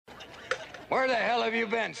Where the hell have you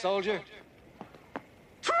been, soldier?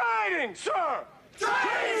 Training, sir!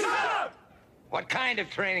 Training, sir! What kind of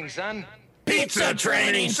training, son? Pizza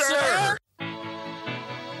training, sir!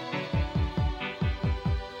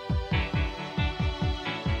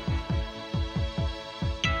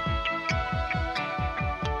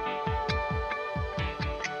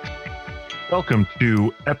 Welcome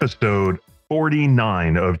to episode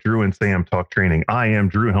 49 of Drew and Sam Talk Training. I am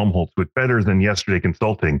Drew Helmholtz with Better Than Yesterday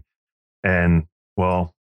Consulting. And,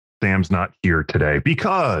 well, Sam's not here today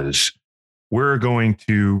because we're going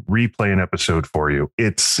to replay an episode for you.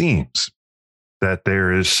 It seems that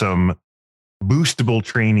there is some boostable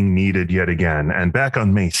training needed yet again. And back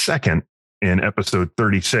on May 2nd, in episode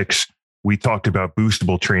 36, we talked about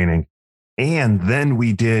boostable training. And then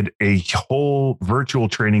we did a whole virtual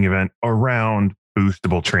training event around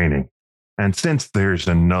boostable training. And since there's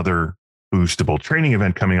another boostable training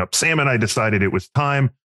event coming up, Sam and I decided it was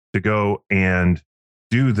time to go and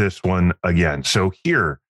do this one again. So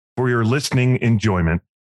here, for your listening enjoyment,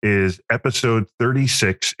 is episode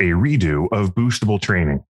 36, a redo of boostable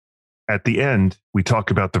training. At the end, we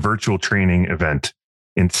talk about the virtual training event.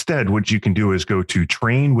 Instead, what you can do is go to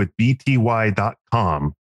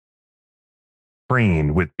trainwithbty.com,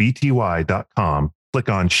 trainwithbty.com, click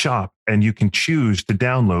on shop, and you can choose to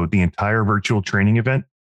download the entire virtual training event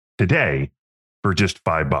today for just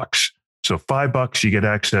 $5. So $5, you get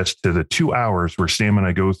access to the 2 hours where Sam and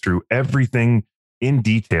I go through everything in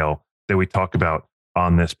detail that we talk about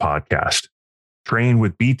on this podcast.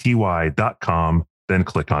 Trainwithbty.com, then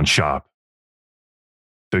click on shop.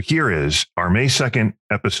 So here is our May 2nd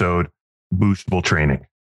episode, Boostable Training.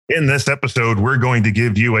 In this episode, we're going to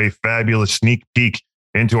give you a fabulous sneak peek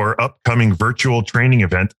into our upcoming virtual training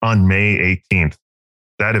event on May 18th.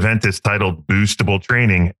 That event is titled Boostable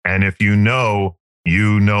Training, and if you know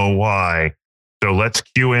why. So let's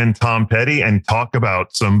cue in Tom Petty and talk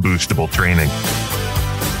about some boostable training.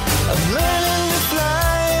 I'm learning to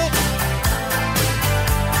fly,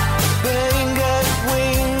 but I ain't got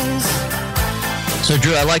wings. So,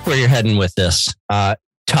 Drew, I like where you're heading with this.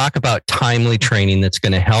 Talk about timely training that's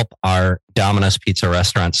going to help our Domino's Pizza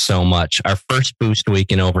restaurant so much. Our first Boost Week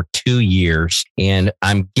in over 2 years. And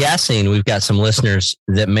I'm guessing we've got some listeners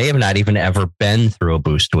that may have not even ever been through a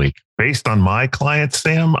Boost Week. Based on my clients,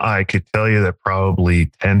 Sam, I could tell you that probably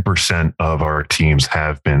 10% of our teams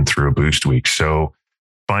have been through a Boost Week. So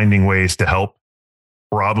finding ways to help,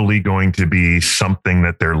 probably going to be something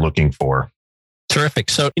that they're looking for. Terrific.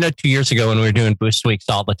 So, 2 years ago when we were doing Boost Weeks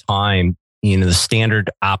all the time, the standard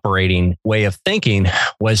operating way of thinking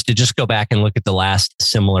was to just go back and look at the last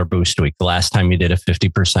similar Boost Week, the last time you did a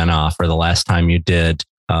 50% off, or the last time you did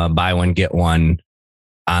buy one, get one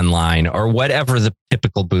online, or whatever the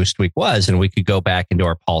typical Boost Week was. And we could go back into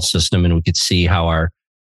our Pulse system and we could see how our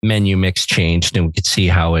menu mix changed, and we could see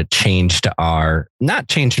how it not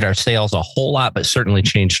changed our sales a whole lot, but certainly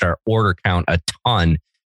changed our order count a ton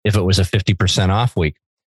if it was a 50% off week.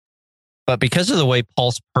 But because of the way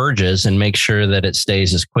Pulse purges and makes sure that it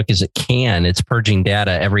stays as quick as it can, it's purging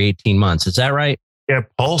data every 18 months. Is that right? Yeah,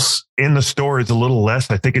 Pulse in the store is a little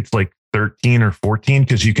less. I think it's like 13 or 14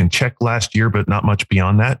 because you can check last year, but not much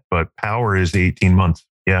beyond that. But Power is 18 months.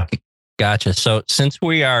 Yeah. Gotcha. So since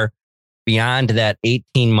we are beyond that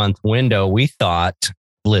 18-month window, we thought,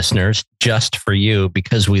 listeners, just for you,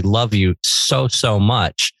 because we love you so, so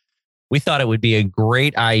much, we thought it would be a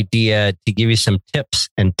great idea to give you some tips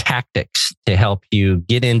and tactics to help you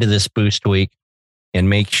get into this Boost Week and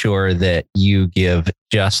make sure that you give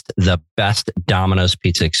just the best Domino's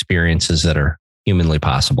Pizza experiences that are humanly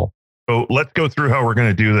possible. So let's go through how we're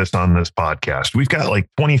going to do this on this podcast. We've got like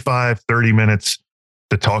 25, 30 minutes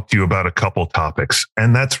to talk to you about a couple topics.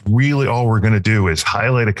 And that's really all we're going to do is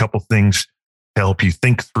highlight a couple things to help you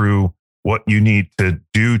think through what you need to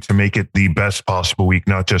do to make it the best possible week,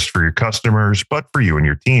 not just for your customers, but for you and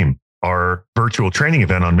your team. Our virtual training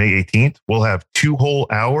event on May 18th will have 2 whole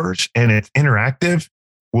hours and it's interactive.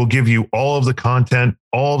 We'll give you all of the content,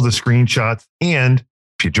 all of the screenshots. And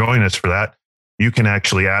if you join us for that, you can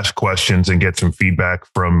actually ask questions and get some feedback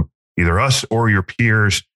from either us or your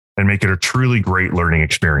peers and make it a truly great learning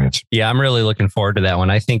experience. Yeah, I'm really looking forward to that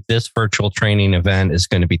one. I think this virtual training event is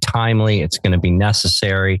going to be timely. It's going to be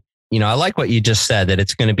necessary. I like what you just said, that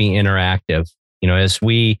it's going to be interactive. As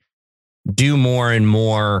we do more and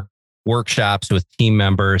more workshops with team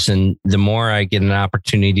members, and the more I get an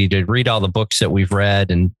opportunity to read all the books that we've read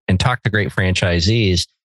and talk to great franchisees,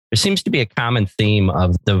 there seems to be a common theme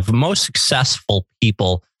of the most successful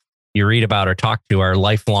people you read about or talk to are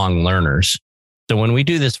lifelong learners. So when we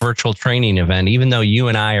do this virtual training event, even though you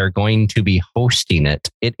and I are going to be hosting it,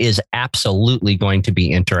 it is absolutely going to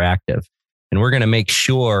be interactive. And we're going to make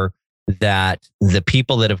sure that the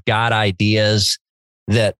people that have got ideas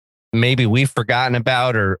that maybe we've forgotten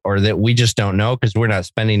about or that we just don't know because we're not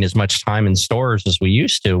spending as much time in stores as we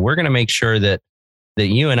used to, we're going to make sure that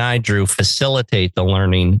you and I, Drew, facilitate the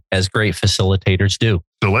learning as great facilitators do.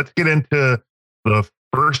 So let's get into the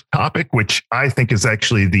first topic, which I think is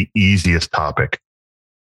actually the easiest topic.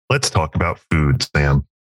 Let's talk about food, Sam.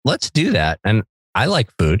 Let's do that. And I like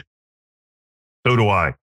food. So do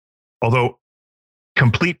I. Although,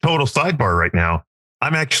 complete total sidebar right now,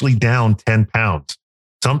 I'm actually down 10 pounds.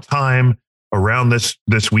 Sometime around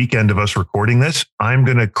this weekend of us recording this, I'm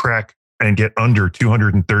going to crack and get under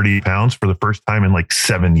 230 pounds for the first time in like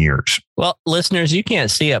 7 years. Well, listeners, you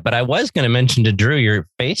can't see it, but I was going to mention to Drew, your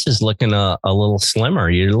face is looking a little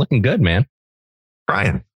slimmer. You're looking good, man.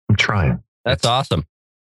 I'm trying. That's awesome.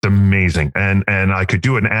 It's amazing. And I could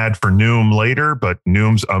do an ad for Noom later, but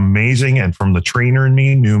Noom's amazing. And from the trainer in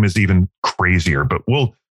me, Noom is even crazier. But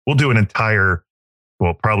we'll do an entire,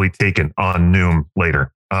 probably taken on Noom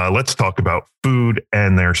later. Let's talk about food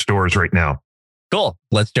and their stores right now. Cool.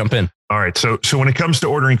 Let's jump in. All right. So when it comes to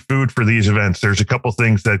ordering food for these events, there's a couple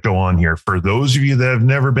things that go on here. For those of you that have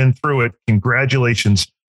never been through it,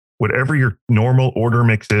 congratulations. Whatever your normal order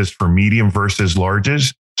mix is for medium versus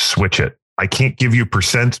larges, switch it. I can't give you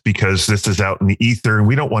percents because this is out in the ether and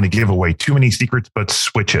we don't want to give away too many secrets, but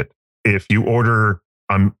switch it. If you order,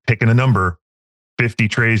 I'm picking a number, 50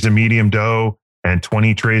 trays of medium dough and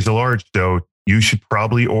 20 trays of large dough, you should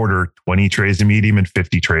probably order 20 trays of medium and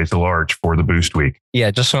 50 trays of large for the Boost Week. Yeah,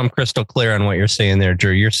 just so I'm crystal clear on what you're saying there,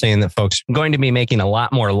 Drew. You're saying that folks are going to be making a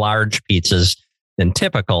lot more large pizzas than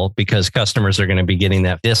typical because customers are going to be getting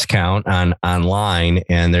that discount online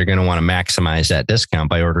and they're going to want to maximize that discount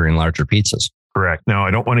by ordering larger pizzas. Correct. Now,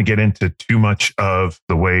 I don't want to get into too much of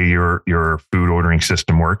the way your food ordering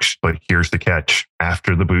system works, but here's the catch.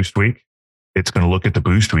 After the Boost Week, it's going to look at the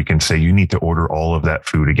Boost Week and say, you need to order all of that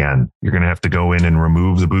food again. You're going to have to go in and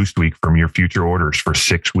remove the Boost Week from your future orders for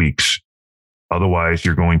 6 weeks. Otherwise,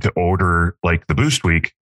 you're going to order like the Boost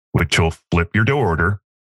Week, which will flip your dough order,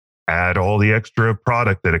 add all the extra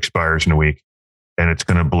product that expires in a week, and it's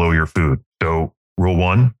going to blow your food. So rule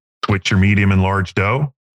 1, switch your medium and large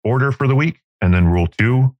dough order for the week. And then rule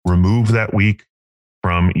 2, remove that week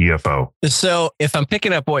from EFO. So if I'm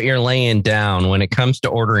picking up what you're laying down when it comes to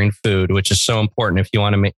ordering food, which is so important if you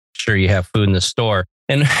want to make sure you have food in the store.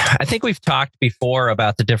 And I think we've talked before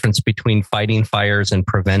about the difference between fighting fires and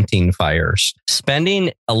preventing fires.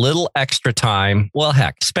 Spending a little extra time,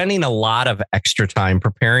 spending a lot of extra time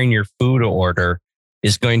preparing your food order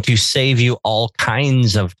is going to save you all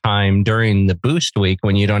kinds of time during the Boost Week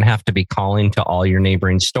when you don't have to be calling to all your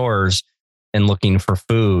neighboring stores and looking for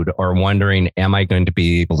food or wondering, am I going to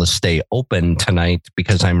be able to stay open tonight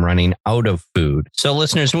because I'm running out of food? So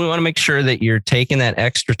listeners, we want to make sure that you're taking that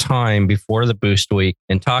extra time before the Boost Week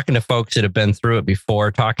and talking to folks that have been through it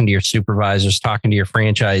before, talking to your supervisors, talking to your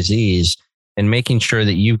franchisees, and making sure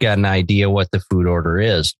that you've got an idea what the food order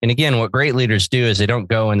is. And again, what great leaders do is they don't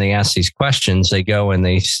go and they ask these questions. They go and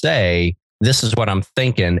they say, this is what I'm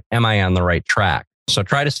thinking. Am I on the right track? So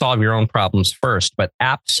try to solve your own problems first, but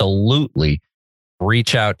absolutely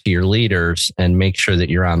reach out to your leaders and make sure that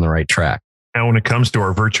you're on the right track. Now, when it comes to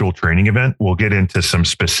our virtual training event, we'll get into some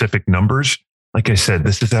specific numbers. Like I said,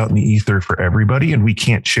 this is out in the ether for everybody, and we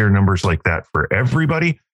can't share numbers like that for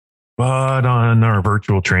everybody. But on our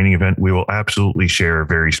virtual training event, we will absolutely share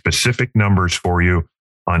very specific numbers for you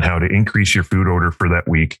on how to increase your food order for that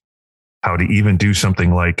week, how to even do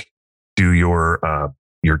something like do your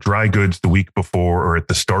dry goods the week before or at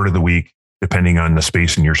the start of the week, depending on the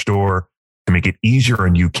space in your store, to make it easier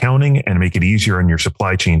on you counting and make it easier on your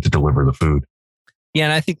supply chain to deliver the food. Yeah,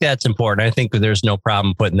 and I think that's important. I think there's no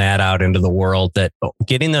problem putting that out into the world, that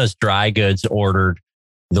getting those dry goods ordered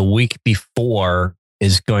the week before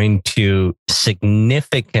is going to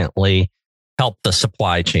significantly help the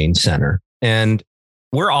supply chain center. And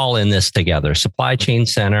we're all in this together, supply chain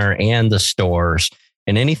center and the stores.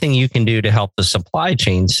 And anything you can do to help the supply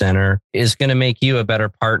chain center is going to make you a better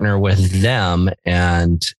partner with them.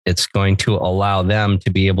 And it's going to allow them to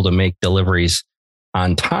be able to make deliveries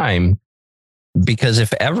on time. Because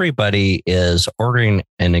if everybody is ordering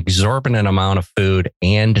an exorbitant amount of food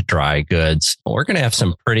and dry goods, we're going to have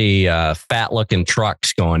some pretty fat looking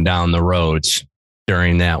trucks going down the roads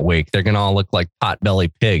during that week. They're going to all look like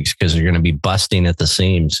pot-bellied pigs because they're going to be busting at the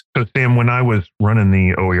seams. So Sam, when I was running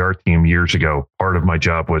the OER team years ago, part of my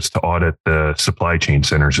job was to audit the supply chain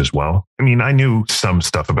centers as well. I mean, I knew some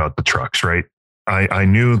stuff about the trucks, right? I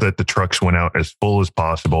knew that the trucks went out as full as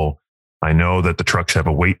possible. I know that the trucks have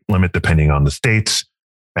a weight limit depending on the states.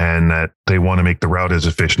 and that they want to make the route as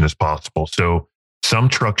efficient as possible. So some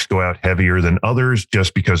trucks go out heavier than others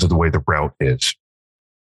just because of the way the route is.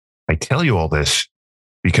 I tell you all this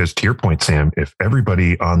because, to your point, Sam, if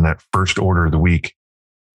everybody on that first order of the week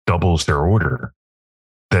doubles their order,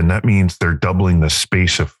 then that means they're doubling the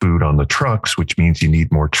space of food on the trucks, which means you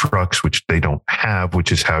need more trucks, which they don't have,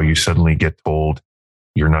 which is how you suddenly get told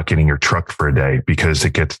you're not getting your truck for a day because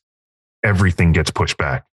everything gets pushed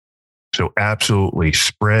back. So absolutely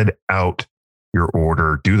spread out your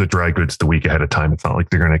order. Do the dry goods the week ahead of time. It's not like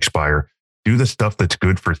they're going to expire. Do the stuff that's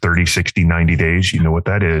good for 30, 60, 90 days. You know what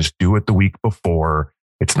that is. Do it the week before.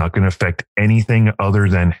 It's not going to affect anything other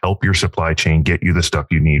than help your supply chain get you the stuff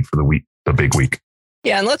you need for the big week.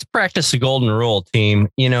 Yeah, and let's practice the golden rule, team.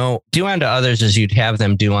 Do unto others as you'd have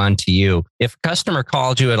them do unto you. If a customer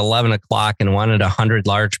called you at 11 o'clock and wanted 100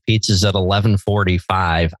 large pizzas at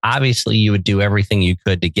 11:45, obviously you would do everything you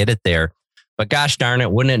could to get it there. But gosh darn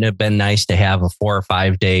it, wouldn't it have been nice to have a 4 or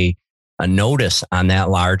 5 day notice on that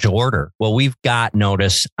large order? Well, we've got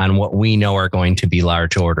notice on what we know are going to be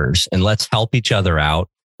large orders. And let's help each other out.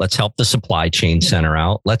 Let's help the supply chain center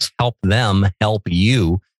out. Let's help them help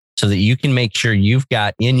you, so that you can make sure you've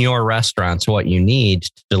got in your restaurants what you need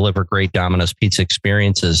to deliver great Domino's Pizza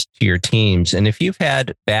experiences to your teams. And if you've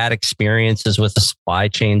had bad experiences with the supply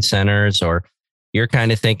chain centers, or you're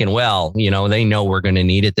kind of thinking, well, they know we're going to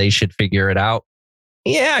need it, they should figure it out.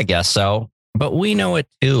 Yeah, I guess so. But we know it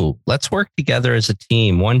too. Let's work together as a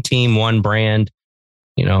team, one brand.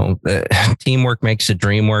 Teamwork makes the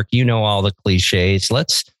dream work. All the cliches.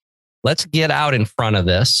 Let's get out in front of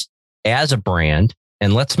this as a brand.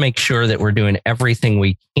 And let's make sure that we're doing everything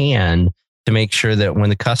we can to make sure that when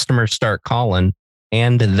the customers start calling,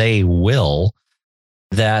 and they will,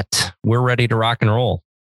 that we're ready to rock and roll.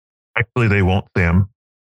 Actually, they won't, Sam.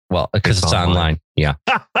 Well, because it's online. Yeah.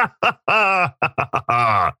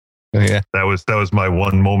 Yeah. That was my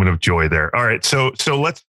one moment of joy there. All right. So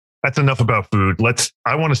that's enough about food.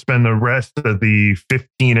 I want to spend the rest of the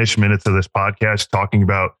 15-ish minutes of this podcast talking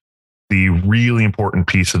about the really important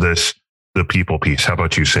piece of this, the people piece. How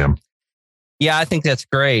about you, Sam? Yeah, I think that's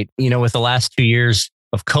great. With the last 2 years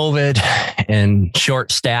of COVID and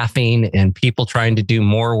short staffing and people trying to do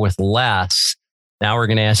more with less, now we're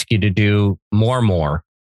going to ask you to do more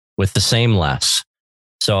with the same less.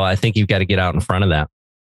 So I think you've got to get out in front of that.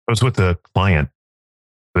 I was with a client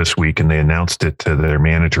this week and they announced it to their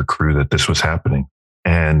manager crew that this was happening,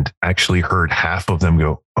 and actually heard half of them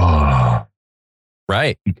go, "Oh."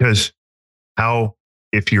 Right. Because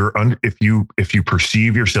if you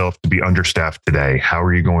perceive yourself to be understaffed today, how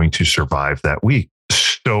are you going to survive that week?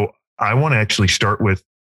 So I want to actually start with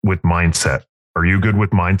mindset. Are you good with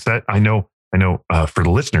mindset? I know. For the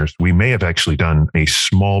listeners, we may have actually done a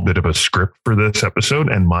small bit of a script for this episode,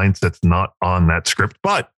 and mindset's not on that script.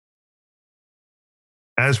 But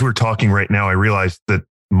as we're talking right now, I realize that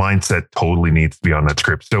mindset totally needs to be on that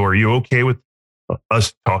script. So are you okay with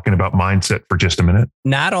us talking about mindset for just a minute?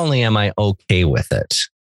 Not only am I okay with it,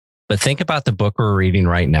 but think about the book we're reading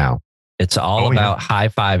right now. It's all about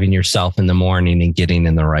high-fiving yourself in the morning and getting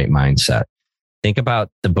in the right mindset. Think about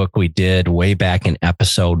the book we did way back in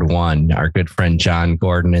episode 1, our good friend John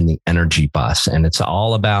Gordon and the Energy Bus. And it's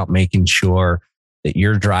all about making sure that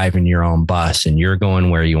you're driving your own bus and you're going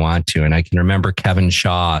where you want to. And I can remember Kevin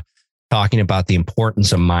Shaw talking about the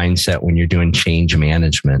importance of mindset when you're doing change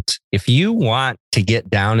management. If you want to get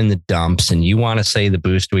down in the dumps and you want to say the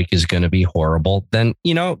boost week is going to be horrible, then,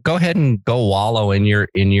 go ahead and go wallow in your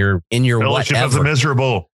fellowship whatever. of the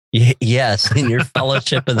miserable. Yes, in your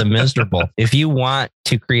fellowship of the miserable. If you want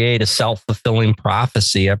to create a self-fulfilling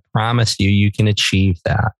prophecy, I promise you can achieve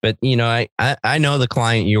that. But, I know the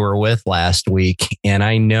client you were with last week, and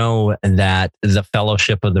I know that the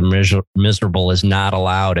fellowship of the miserable is not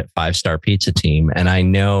allowed at 5-Star Pizza Team. And I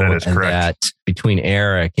know that between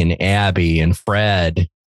Eric and Abby and Fred,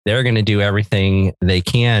 they're going to do everything they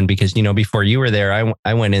can because, before you were there,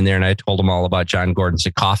 I went in there and I told them all about John Gordon's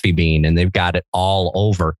A Coffee Bean, and they've got it all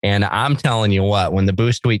over. And I'm telling you what, when the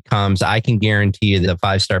boost week comes, I can guarantee you the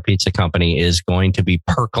 5-Star Pizza Company is going to be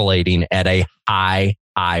percolating at a high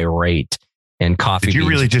rate. And coffee beans. Did you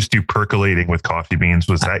really just do percolating with coffee beans?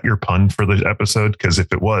 Was that your pun for the episode? Because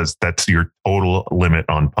if it was, that's your total limit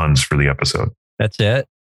on puns for the episode. That's it?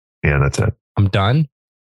 Yeah, that's it. I'm done?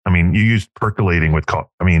 I mean, you used percolating with coffee.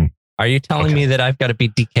 I mean, are you telling me that I've got to be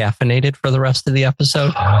decaffeinated for the rest of the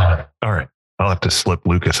episode? All right. I'll have to slip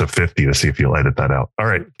Lucas a 50 to see if he'll edit that out. All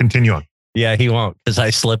right. Continue on. Yeah, he won't because I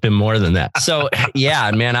slip him more than that. So yeah,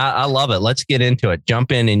 man, I love it. Let's get into it.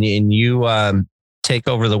 Jump in and you take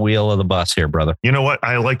over the wheel of the bus here, brother. You know what?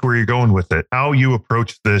 I like where you're going with it. How you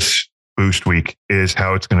approach this Boost Week is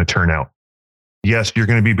how it's going to turn out. Yes, you're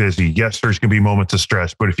going to be busy. Yes, there's going to be moments of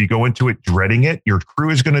stress. But if you go into it dreading it, your crew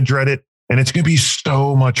is going to dread it. And it's going to be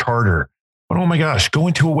so much harder. But oh my gosh, go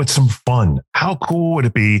into it with some fun. How cool would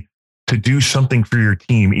it be to do something for your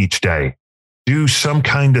team each day? Do some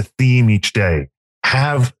kind of theme each day.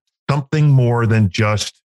 Have something more than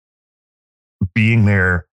just being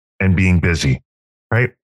there and being busy,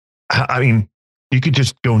 right? I mean, you could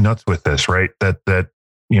just go nuts with this, right? That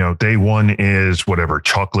day one is whatever,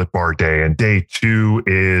 chocolate bar day, and day two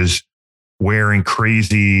is wearing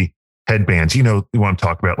crazy headbands. You know what I'm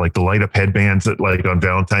talking about, like the light up headbands that like on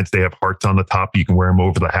Valentine's Day have hearts on the top. You can wear them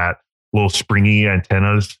over the hat, little springy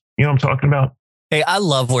antennas. You know what I'm talking about? Hey, I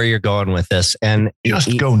love where you're going with this. And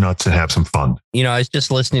just go nuts and have some fun. You know, I was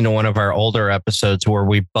just listening to one of our older episodes where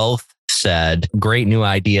we both said great new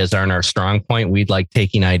ideas aren't our strong point. We'd like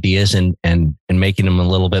taking ideas and making them a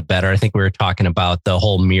little bit better. I think we were talking about the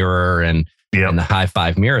whole mirror and the high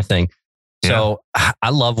five mirror thing. So I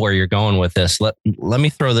love where you're going with this. Let me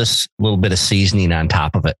throw this little bit of seasoning on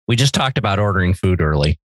top of it. We just talked about ordering food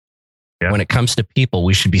early. Yeah. When it comes to people,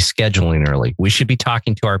 we should be scheduling early. We should be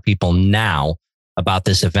talking to our people now about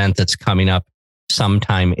this event that's coming up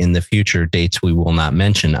sometime in the future, dates we will not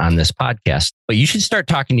mention on this podcast. But you should start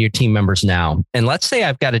talking to your team members now. And let's say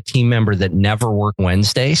I've got a team member that never worked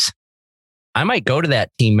Wednesdays. I might go to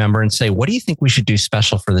that team member and say, what do you think we should do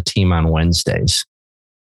special for the team on Wednesdays?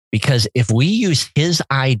 Because if we use his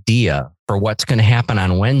idea for what's going to happen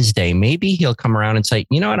on Wednesday, maybe he'll come around and say,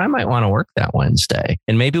 you know what, I might want to work that Wednesday.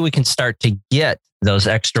 And maybe we can start to get those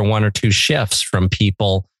extra 1 or 2 shifts from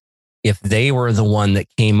people if they were the one that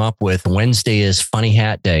came up with Wednesday is funny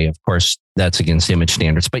hat day. Of course, that's against image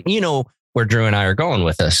standards, but you know where Drew and I are going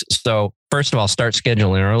with this. So first of all, start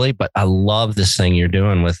scheduling early, but I love this thing you're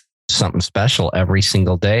doing with something special every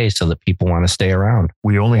single day so that people want to stay around.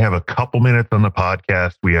 We only have a couple minutes on the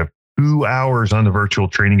podcast. We have 2 hours on the virtual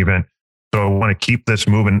training event. So I want to keep this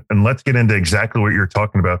moving, and let's get into exactly what you're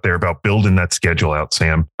talking about there about building that schedule out,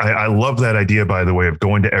 Sam. I love that idea, by the way, of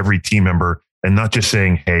going to every team member and not just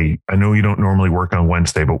saying, hey, I know you don't normally work on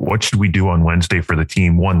Wednesday, but what should we do on Wednesday for the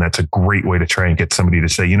team? One, that's a great way to try and get somebody to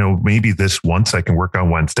say, you know, maybe this once I can work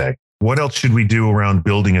on Wednesday. What else should we do around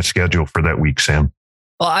building a schedule for that week, Sam?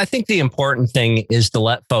 Well, I think the important thing is to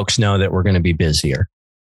let folks know that we're going to be busier.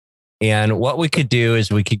 And what we could do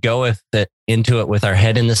is we could go into it with our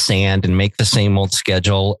head in the sand and make the same old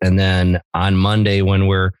schedule. And then on Monday, when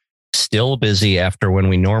we're still busy after when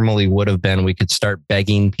we normally would have been, we could start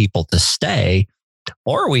begging people to stay.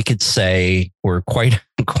 Or we could say we're quite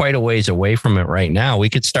a ways away from it right now. We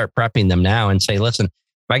could start prepping them now and say, listen, if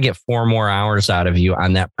I get 4 more hours out of you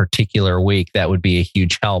on that particular week, that would be a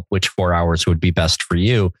huge help. Which 4 hours would be best for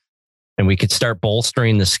you? And we could start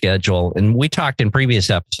bolstering the schedule. And we talked in previous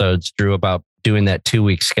episodes, Drew, about doing that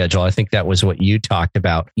 2-week schedule. I think that was what you talked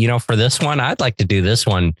about. You know, for this one, I'd like to do this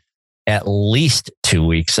one at least 2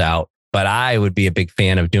 weeks out, but I would be a big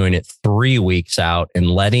fan of doing it 3 weeks out and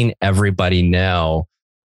letting everybody know,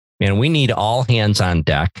 man, we need all hands on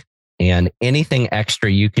deck, and anything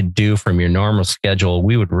extra you could do from your normal schedule,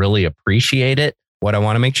 we would really appreciate it. What I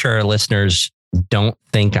want to make sure our listeners don't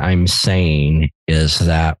think I'm saying is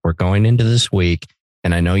that we're going into this week,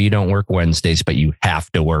 and I know you don't work Wednesdays, but you have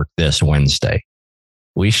to work this Wednesday.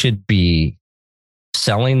 We should be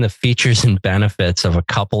selling the features and benefits of a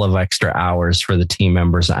couple of extra hours for the team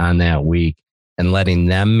members on that week and letting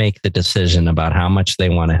them make the decision about how much they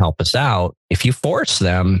want to help us out. If you force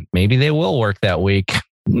them, maybe they will work that week,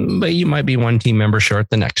 but you might be 1 team member short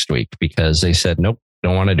the next week because they said, nope,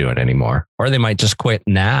 don't want to do it anymore. Or they might just quit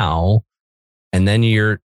now, and then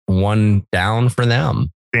you're 1 down for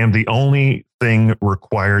them. Sam, the only thing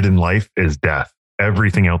required in life is death.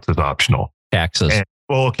 Everything else is optional. Taxes.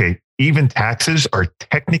 Well, okay. Even taxes are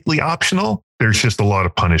technically optional. There's just a lot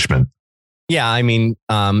of punishment. Yeah. I mean,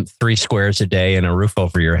 3 squares a day and a roof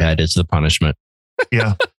over your head is the punishment.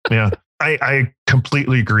 Yeah. I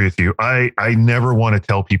completely agree with you. I never want to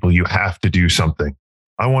tell people you have to do something.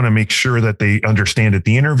 I want to make sure that they understand at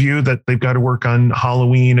the interview that they've got to work on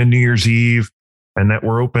Halloween and New Year's Eve, and that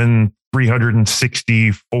we're open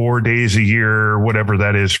 364 days a year, whatever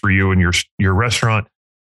that is for you and your restaurant.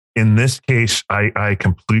 In this case, I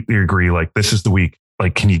completely agree. Like, this is the week.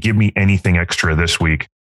 Like, can you give me anything extra this week?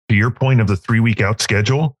 To your point of the 3-week out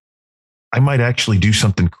schedule, I might actually do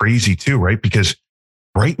something crazy too, right? Because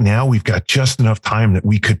right now we've got just enough time that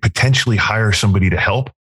we could potentially hire somebody to help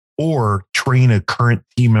or train a current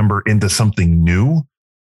team member into something new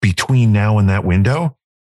between now and that window.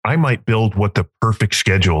 I might build what the perfect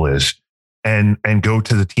schedule is and go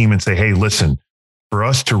to the team and say, hey, listen, for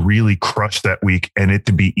us to really crush that week and it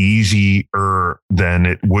to be easier than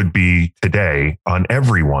it would be today on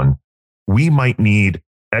everyone, we might need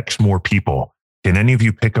X more people. Can any of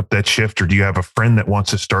you pick up that shift, or do you have a friend that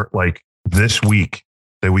wants to start like this week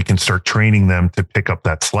that we can start training them to pick up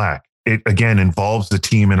that slack? It again involves the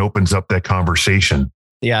team and opens up that conversation.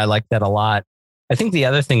 Yeah, I like that a lot. I think the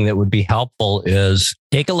other thing that would be helpful is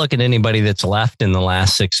take a look at anybody that's left in the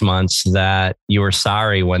last 6 months that you were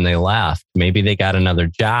sorry when they left. Maybe they got another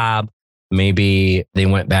job. Maybe they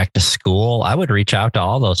went back to school. I would reach out to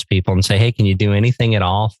all those people and say, hey, can you do anything at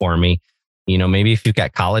all for me? You know, maybe if you've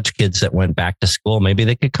got college kids that went back to school, maybe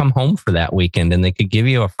they could come home for that weekend and they could give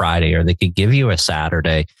you a Friday or they could give you a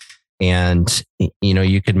Saturday. And, you know,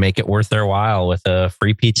 you could make it worth their while with a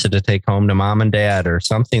free pizza to take home to mom and dad or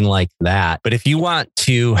something like that. But if you want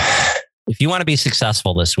to be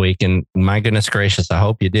successful this week, and my goodness gracious, I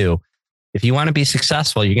hope you do. If you want to be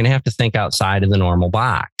successful, you're going to have to think outside of the normal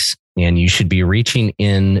box, and you should be reaching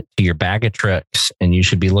in to your bag of tricks, and you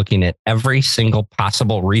should be looking at every single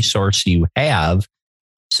possible resource you have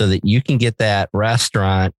so that you can get that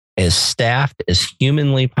restaurant as staffed as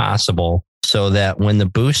humanly possible, so that when the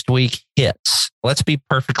boost week hits, let's be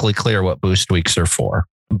perfectly clear what boost weeks are for.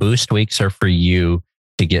 Boost weeks are for you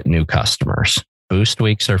to get new customers. Boost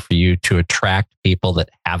weeks are for you to attract people that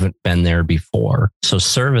haven't been there before. So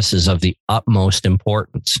service is of the utmost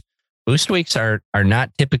importance. Boost weeks are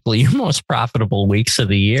not typically your most profitable weeks of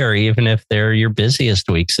the year, even if they're your busiest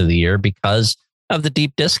weeks of the year, because of the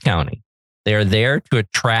deep discounting. They're there to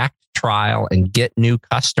attract, trial, and get new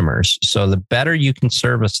customers. So the better you can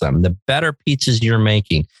service them, the better pizzas you're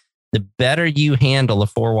making, the better you handle the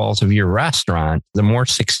four walls of your restaurant, the more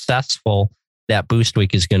successful that boost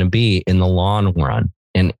week is going to be in the long run.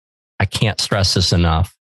 And I can't stress this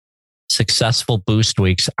enough. Successful boost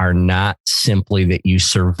weeks are not simply that you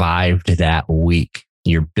survived that week.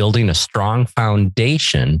 You're building a strong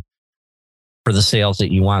foundation for the sales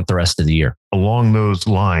that you want the rest of the year. Along those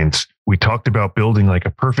lines, we talked about building like a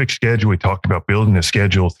perfect schedule. We talked about building a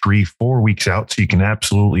schedule 3-4 weeks out so you can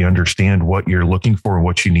absolutely understand what you're looking for and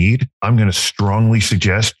what you need. I'm going to strongly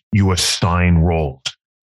suggest you assign roles.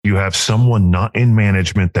 You have someone not in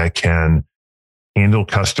management that can handle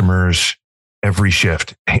customers every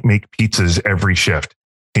shift, make pizzas every shift.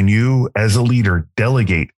 Can you, as a leader,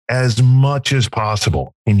 delegate as much as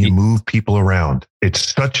possible? Can you move people around?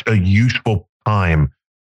 It's such a useful time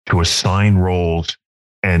to assign roles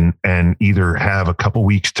and either have a couple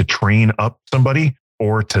weeks to train up somebody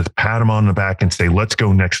or to pat them on the back and say, let's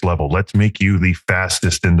go next level. Let's make you the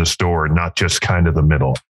fastest in the store, not just kind of the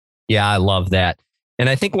middle. Yeah, I love that. And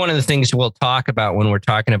I think one of the things we'll talk about when we're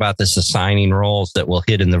talking about this assigning roles that we'll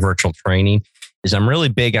hit in the virtual training is I'm really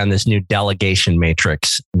big on this new delegation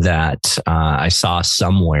matrix that I saw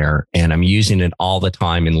somewhere, and I'm using it all the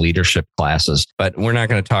time in leadership classes. But we're not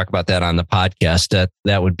going to talk about that on the podcast.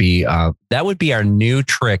 That would be our new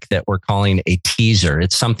trick that we're calling a teaser.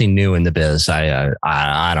 It's something new in the biz.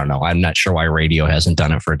 I don't know. I'm not sure why radio hasn't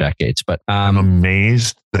done it for decades, but I'm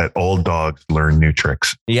amazed that old dogs learn new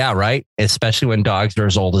tricks. Yeah, right. Especially when dogs are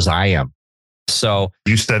as old as I am. So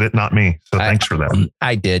you said it, not me. So thanks for that.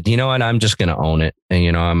 I did. You know what? I'm just going to own it. And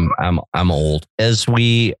you know, I'm old. As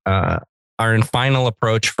we are in final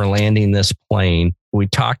approach for landing this plane, we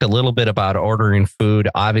talked a little bit about ordering food.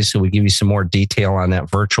 Obviously, we give you some more detail on that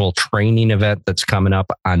virtual training event that's coming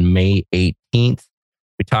up on May 18th.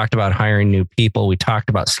 We talked about hiring new people. We talked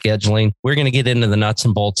about scheduling. We're going to get into the nuts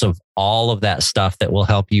and bolts of all of that stuff that will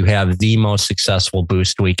help you have the most successful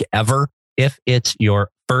boost week ever. If it's your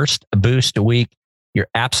first boost week, you're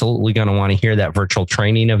absolutely going to want to hear that virtual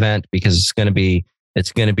training event because it's going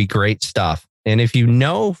to be great stuff. And if you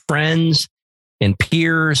know friends and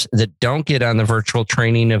peers that don't get on the virtual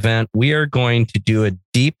training event, we are going to do a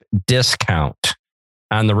deep discount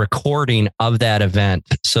on the recording of that event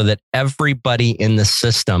so that everybody in the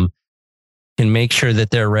system can make sure that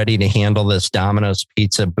they're ready to handle this Domino's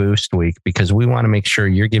Pizza Boost Week, because we want to make sure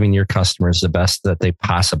you're giving your customers the best that they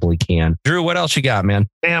possibly can. Drew, what else you got, man?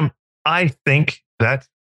 Sam, I think that's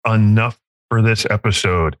enough for this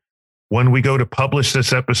episode. When we go to publish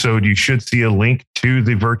this episode, you should see a link to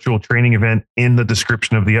the virtual training event in the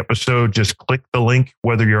description of the episode. Just click the link,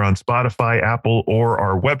 whether you're on Spotify, Apple, or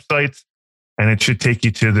our websites, and it should take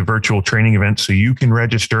you to the virtual training event so you can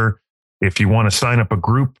register. If you want to sign up a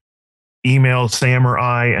group, email Sam or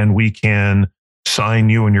I, and we can sign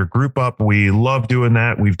you and your group up. We love doing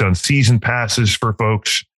that. We've done season passes for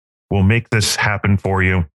folks. We'll make this happen for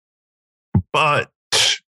you. But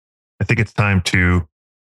I think it's time to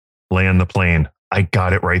land the plane. I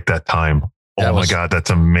got it right that time. Oh my God,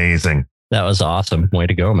 that's amazing. That was awesome. Way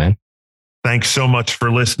to go, man. Thanks so much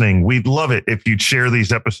for listening. We'd love it if you'd share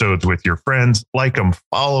these episodes with your friends, like them,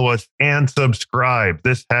 follow us, and subscribe.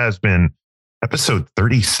 This has been episode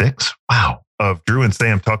 36. Wow. Of Drew and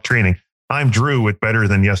Sam Talk Training. I'm Drew with Better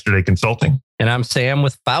Than Yesterday Consulting. And I'm Sam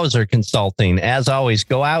with Bowser Consulting. As always,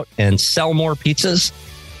 go out and sell more pizzas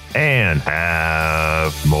and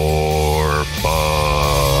have more fun.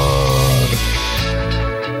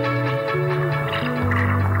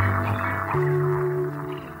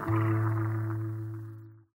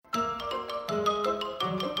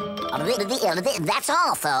 That's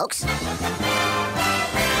all, folks.